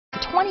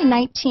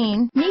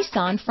2019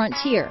 Nissan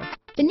Frontier.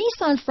 The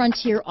Nissan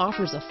Frontier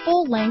offers a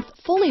full-length,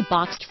 fully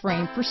boxed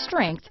frame for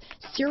strength,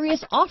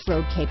 serious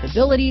off-road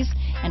capabilities,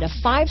 and a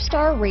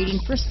 5-star rating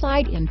for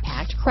side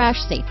impact crash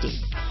safety.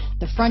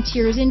 The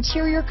Frontier's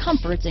interior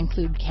comforts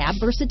include cab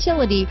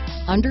versatility,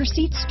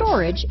 under-seat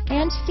storage,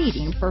 and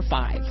seating for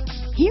 5.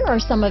 Here are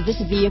some of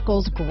this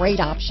vehicle's great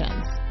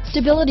options: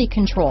 stability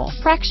control,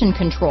 traction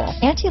control,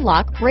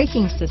 anti-lock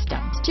braking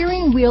system,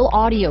 steering wheel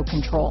audio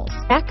controls,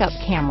 backup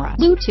camera,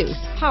 Bluetooth,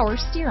 power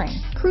steering,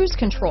 cruise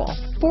control,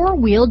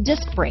 4-wheel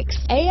disc brakes,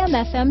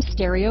 AM/FM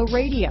stereo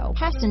radio,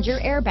 passenger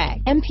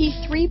airbag,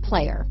 MP3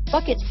 player,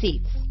 bucket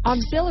seats,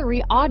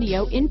 auxiliary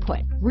audio input,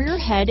 rear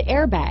head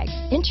airbag,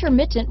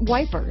 intermittent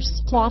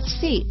wipers, cloth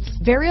seats,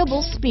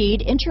 variable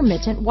speed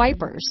intermittent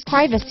wipers,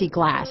 privacy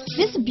glass.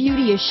 This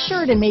beauty is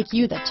sure to make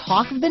you the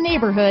talk of the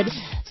neighborhood,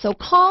 so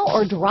call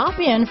or drop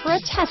in for a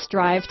test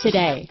drive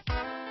today.